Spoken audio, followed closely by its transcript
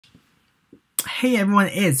Hey everyone,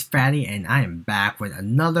 it's Fatty and I am back with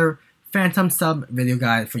another Phantom Sub video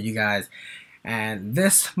guide for you guys. And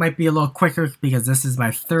this might be a little quicker because this is my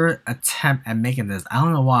third attempt at making this. I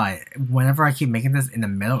don't know why. Whenever I keep making this in the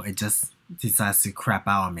middle, it just decides to crap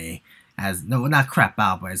out on me. No, not crap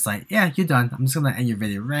out, but it's like, yeah, you're done. I'm just gonna end your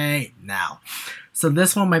video right now. So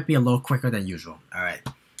this one might be a little quicker than usual. Alright.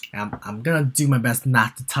 I'm gonna do my best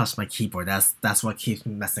not to touch my keyboard. That's what keeps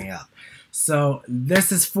me messing up. So this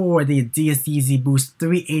is for the adidas Yeezy Boost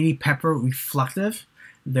 380 Pepper Reflective.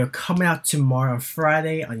 They're coming out tomorrow,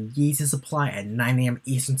 Friday, on YeezySupply at 9 a.m.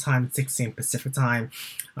 Eastern Time, 6 a.m. Pacific Time.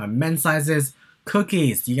 Men's sizes,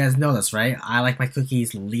 cookies. You guys know this, right? I like my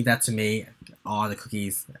cookies. Leave that to me. All the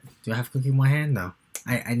cookies. Do I have a cookie in my hand? No.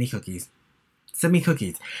 I need cookies. Send me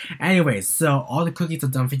cookies. Anyways, so all the cookies are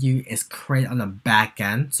done for you. It's created on the back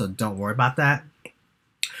end, so don't worry about that.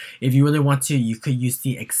 If you really want to, you could use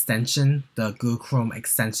the extension, the Google Chrome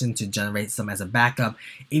extension, to generate some as a backup.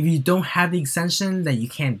 If you don't have the extension, then you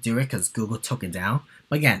can't do it because Google took it down.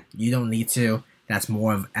 But again, you don't need to. That's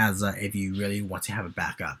more of as a, if you really want to have a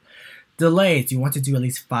backup. Delays, you want to do at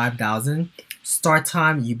least 5,000. Start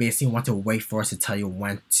time, you basically want to wait for us to tell you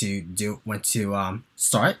when to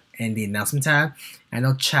start in the announcement tab. I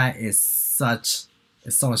know chat is so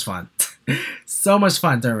much fun. So much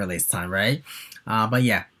fun during release time, right? But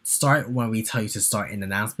yeah, start when we tell you to start in the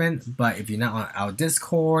announcement. But if you're not on our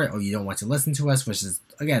Discord or you don't want to listen to us, which is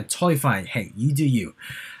again totally fine, hey, you do you.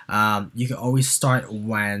 You can always start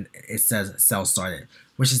when it says sales started,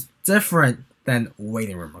 which is different than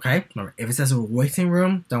waiting room. Okay, remember, if it says waiting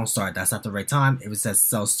room, don't start. That's not the right time. If it says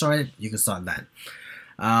sales started, you can start then.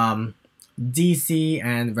 DC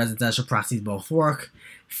and residential proxies both work.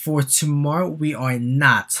 For tomorrow, we are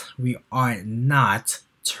not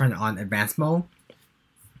turn on advanced mode.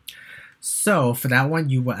 So for that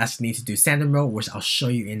one, you will actually need to do standard mode, which I'll show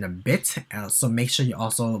you in a bit. So make sure you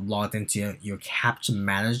also logged into your Captcha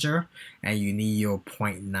Manager and you need your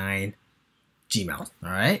 0.9 Gmail. All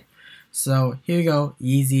right. So here you go,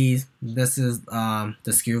 Yeezys. This is the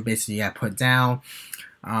SKU basically you got put down.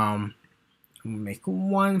 Make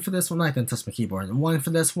one for this one. I didn't touch my keyboard. One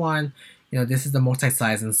for this one. You know, this is the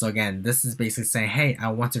multi-sizing. So again, this is basically saying, hey, I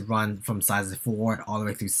want to run from size 4 all the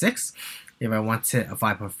way through 6. If I want it a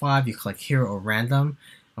 5.5, you click here or random.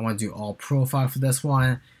 I want to do all profile for this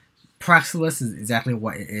one. Proxy list is exactly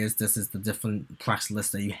what it is. This is the different proxy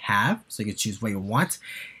list that you have. So you can choose what you want.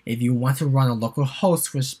 If you want to run a local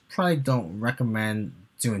host, which probably don't recommend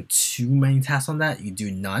doing too many tasks on that, you do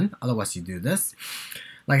none. Otherwise, you do this.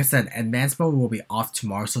 Like I said, advanced mode will be off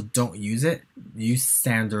tomorrow, so don't use it. Use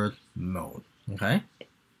standard mode, okay?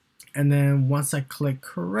 And then once I click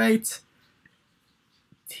create,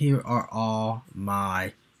 here are all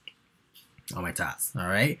my tasks, all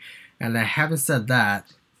right? And then having said that,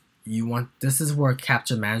 this is where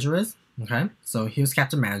Captcha Manager is, okay? So here's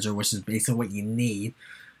Captcha Manager, which is basically what you need.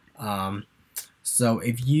 So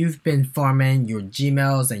if you've been farming your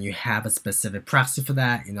Gmails and you have a specific proxy for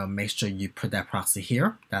that, you know, make sure you put that proxy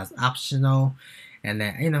here. That's optional. And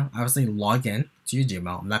then, you know, obviously log in to your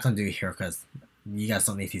Gmail. I'm not going to do it here because you guys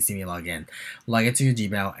don't need to see me log in. Log into your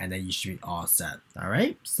Gmail and then you should be all set. All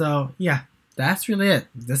right. So yeah, that's really it.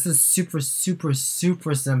 This is super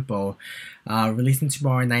simple. Releasing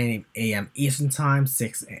tomorrow 9 a.m. Eastern Time,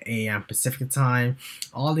 6 a.m. Pacific Time.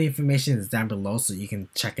 All the information is down below so you can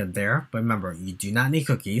check it there. But remember, you do not need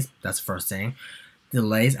cookies. That's the first thing.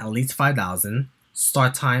 Delays at least 5,000.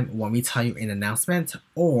 Start time when we tell you in announcement,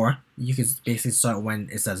 or you can basically start when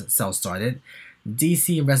it says sales started.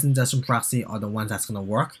 DC residential proxy are the ones that's going to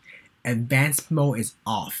work. Advanced mode is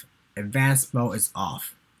off. Advanced mode is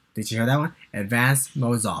off. Did you hear that one? Advanced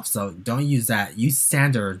mode is off. So don't use that. Use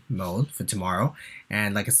standard mode for tomorrow.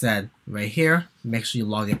 And like I said, right here, make sure you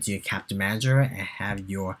log into your Captcha Manager and have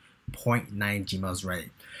your 0.9 Gmails ready.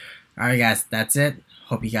 Alright guys, that's it.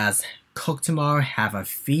 Hope you guys cook tomorrow. Have a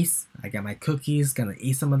feast. I got my cookies. Gonna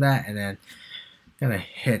eat some of that and then gonna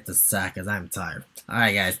hit the sack because I'm tired.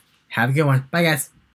 Alright guys, have a good one. Bye guys.